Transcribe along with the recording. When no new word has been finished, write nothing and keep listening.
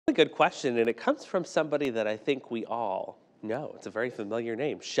a good question, and it comes from somebody that I think we all know. It's a very familiar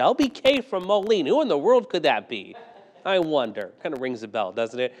name. Shelby K from Moline. Who in the world could that be? I wonder. Kind of rings a bell,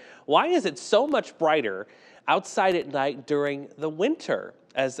 doesn't it? Why is it so much brighter outside at night during the winter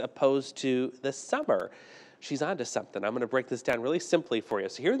as opposed to the summer? She's onto something. I'm going to break this down really simply for you.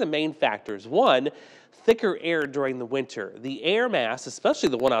 So here are the main factors. One, thicker air during the winter. The air mass, especially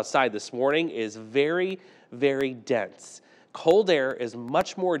the one outside this morning, is very, very dense. Cold air is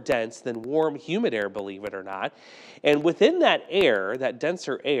much more dense than warm, humid air, believe it or not. And within that air, that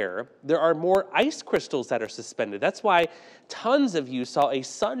denser air, there are more ice crystals that are suspended. That's why tons of you saw a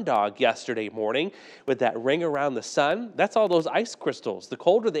sundog yesterday morning with that ring around the sun. That's all those ice crystals. The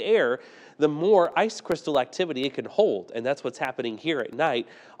colder the air, the more ice crystal activity it can hold. And that's what's happening here at night.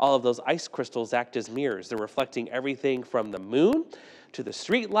 All of those ice crystals act as mirrors. They're reflecting everything from the moon to the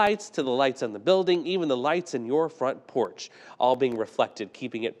street lights, to the lights on the building, even the lights in your front porch, all being reflected,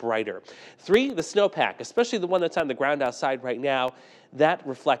 keeping it brighter. 3, the snowpack, especially the one that's on the ground outside right now, that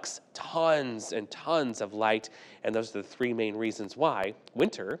reflects tons and tons of light, and those are the 3 main reasons why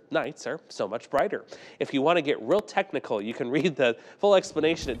winter nights are so much brighter. If you want to get real technical, you can read the full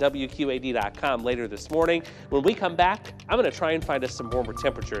explanation at WQAD.com later this morning. When we come back, I'm going to try and find us some warmer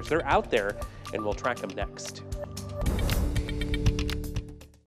temperatures. They're out there, and we'll track them next.